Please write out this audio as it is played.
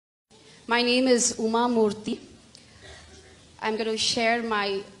My name is Uma Murthy. I'm going to share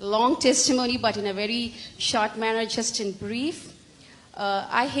my long testimony, but in a very short manner, just in brief.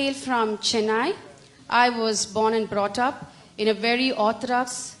 I hail from Chennai. I was born and brought up in a very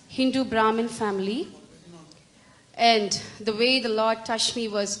orthodox Hindu Brahmin family. And the way the Lord touched me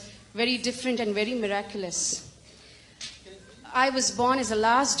was very different and very miraculous. I was born as the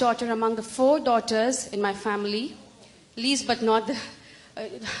last daughter among the 4 daughters in my family. Least but not the,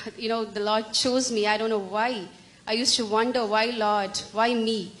 the Lord chose me. I don't know why. I used to wonder, why Lord? Why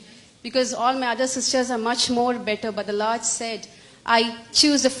me? Because all my other sisters are much more better. But the Lord said, I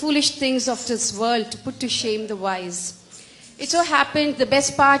choose the foolish things of this world to put to shame the wise. It so happened, the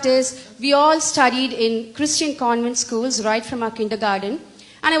best part is, we all studied in Christian convent schools right from our kindergarten.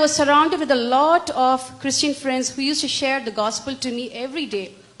 And I was surrounded with a lot of Christian friends who used to share the gospel to me every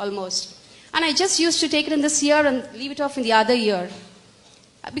day, almost. And I just used to take it in this year and leave it off in the other year.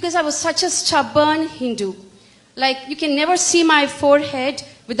 Because I was such a stubborn Hindu. Like, you can never see my forehead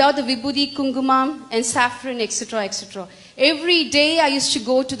without the vibhuti, kungumam, and saffron, etc., etc. Every day I used to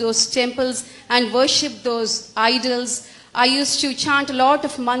go to those temples and worship those idols. I used to chant a lot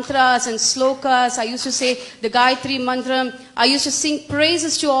of mantras and slokas. I used to say the Gayatri mantra. I used to sing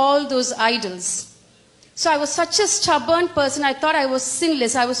praises to all those idols. So I was such a stubborn person. I thought I was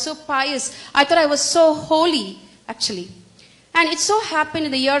sinless. I was so pious. I thought I was so holy, actually. And it so happened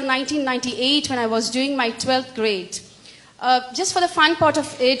in the year 1998 when I was doing my 12th grade. Just for the fun part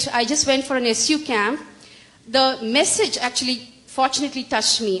of it, I just went for an SU camp. The message actually, fortunately,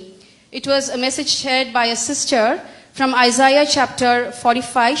 touched me. It was a message shared by a sister from Isaiah chapter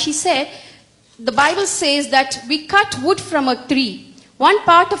 45. She said, the Bible says that we cut wood from a tree. One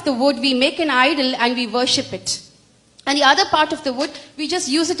part of the wood we make an idol and we worship it. And the other part of the wood, we just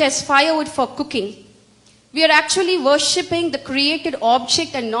use it as firewood for cooking. We are actually worshipping the created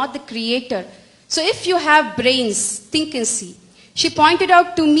object and not the creator. So if you have brains, think and see. She pointed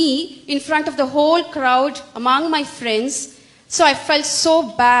out to me in front of the whole crowd among my friends. So I felt so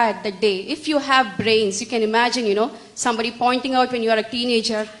bad that day. If you have brains, you can imagine, somebody pointing out when you are a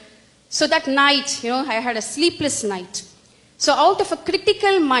teenager. So that night, I had a sleepless night. So out of a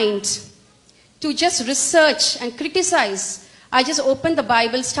critical mind to just research and criticize, I just opened the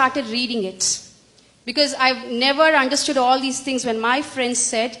Bible, started reading it. Because I've never understood all these things when my friends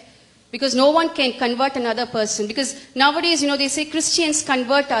said, because no one can convert another person. Because nowadays, they say Christians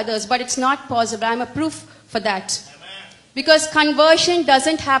convert others, but it's not possible. I'm a proof for that. Because conversion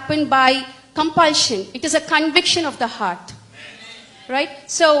doesn't happen by compulsion. It is a conviction of the heart. Right?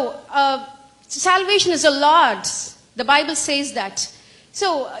 So, salvation is the Lord's. The Bible says that.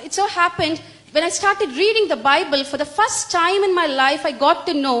 So, it so happened, when I started reading the Bible, for the first time in my life, I got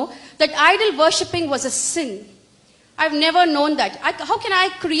to know that idol worshipping was a sin. I've never known that. How can I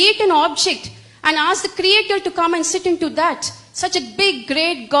create an object and ask the Creator to come and sit into that? Such a big,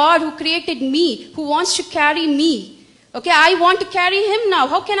 great God who created me, who wants to carry me. Okay, I want to carry him now.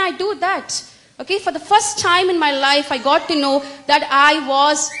 How can I do that? Okay, for the first time in my life, I got to know that I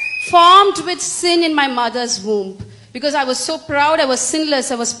was formed with sin in my mother's womb. Because I was so proud, I was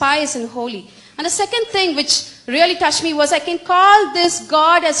sinless, I was pious and holy. And the second thing which really touched me was I can call this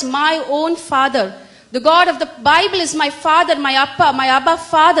God as my own father. The God of the Bible is my father, my Abba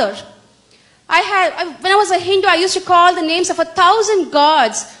father. When I was a Hindu, I used to call the names of 1,000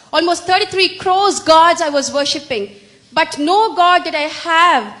 gods. Almost 33 crores gods I was worshipping. But no God did I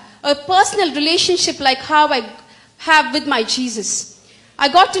have a personal relationship like how I have with my Jesus. I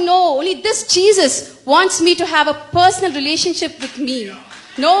got to know only this Jesus wants me to have a personal relationship with me.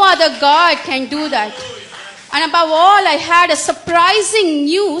 No other God can do that. And above all, I had a surprising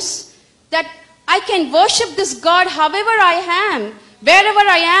news that I can worship this God however I am, wherever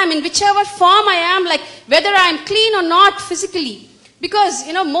I am, in whichever form I am, like whether I am clean or not physically. Because,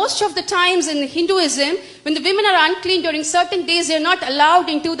 most of the times in Hinduism, when the women are unclean during certain days, they are not allowed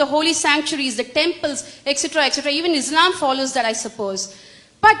into the holy sanctuaries, the temples, etc., etc. Even Islam follows that, I suppose.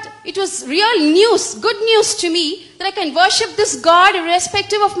 But it was real news, good news to me, that I can worship this God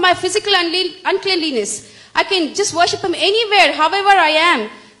irrespective of my physical uncleanliness. I can just worship him anywhere, however I am.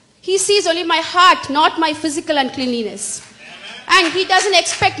 He sees only my heart, not my physical uncleanliness. And he doesn't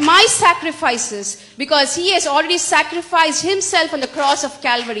expect my sacrifices because he has already sacrificed himself on the cross of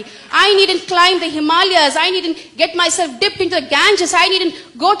Calvary. I needn't climb the Himalayas. I needn't get myself dipped into the Ganges. I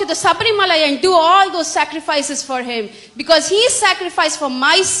needn't go to the Sabarimala and do all those sacrifices for him. Because he sacrificed for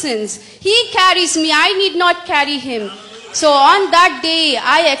my sins. He carries me. I need not carry him. So on that day,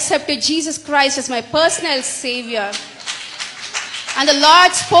 I accepted Jesus Christ as my personal Savior. And the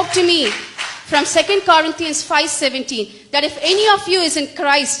Lord spoke to me from 2 Corinthians 5:17. that if any of you is in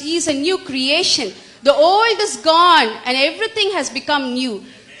Christ, he is a new creation. The old is gone and everything has become new.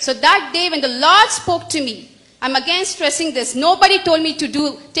 So that day when the Lord spoke to me, I'm again stressing this. Nobody told me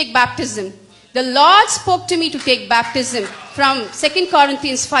to take baptism. The Lord spoke to me to take baptism from 2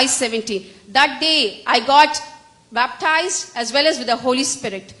 Corinthians 5:17. That day I got baptized as well as with the Holy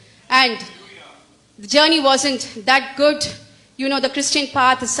Spirit. And the journey wasn't that good. You know, the Christian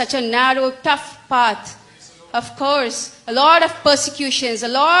path is such a narrow, tough path. Of course, a lot of persecutions, a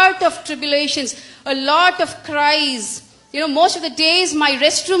lot of tribulations, a lot of cries. You know, most of the days my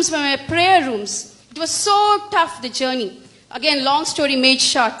restrooms were my prayer rooms. It was so tough, the journey. Again, long story made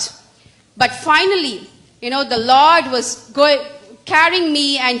short. But finally, you know, the Lord was carrying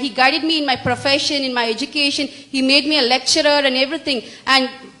me and he guided me in my profession, in my education. He made me a lecturer and everything. And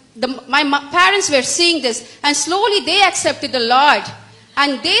my parents were seeing this. And slowly they accepted the Lord.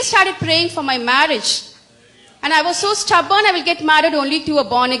 And they started praying for my marriage. And I was so stubborn, I will get married only to a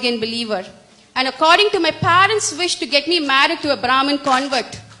born-again believer. And according to my parents' wish to get me married to a Brahmin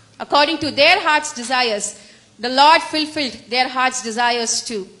convert, according to their heart's desires, the Lord fulfilled their heart's desires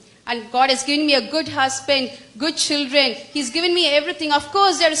too. And God has given me a good husband, good children. He's given me everything. Of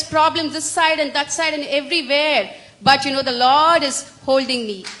course, there is problems this side and that side and everywhere. But you know, the Lord is holding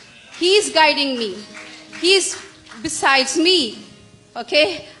me. He's guiding me. He's besides me.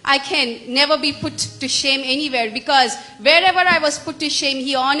 Okay, I can never be put to shame anywhere, because wherever I was put to shame,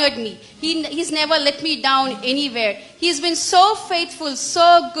 he honored me. He's never let me down anywhere. He's been so faithful,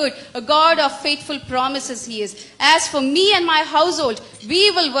 so good, a God of faithful promises he is. As for me and my household, we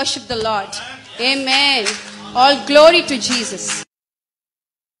will worship the Lord. Amen. All glory to Jesus.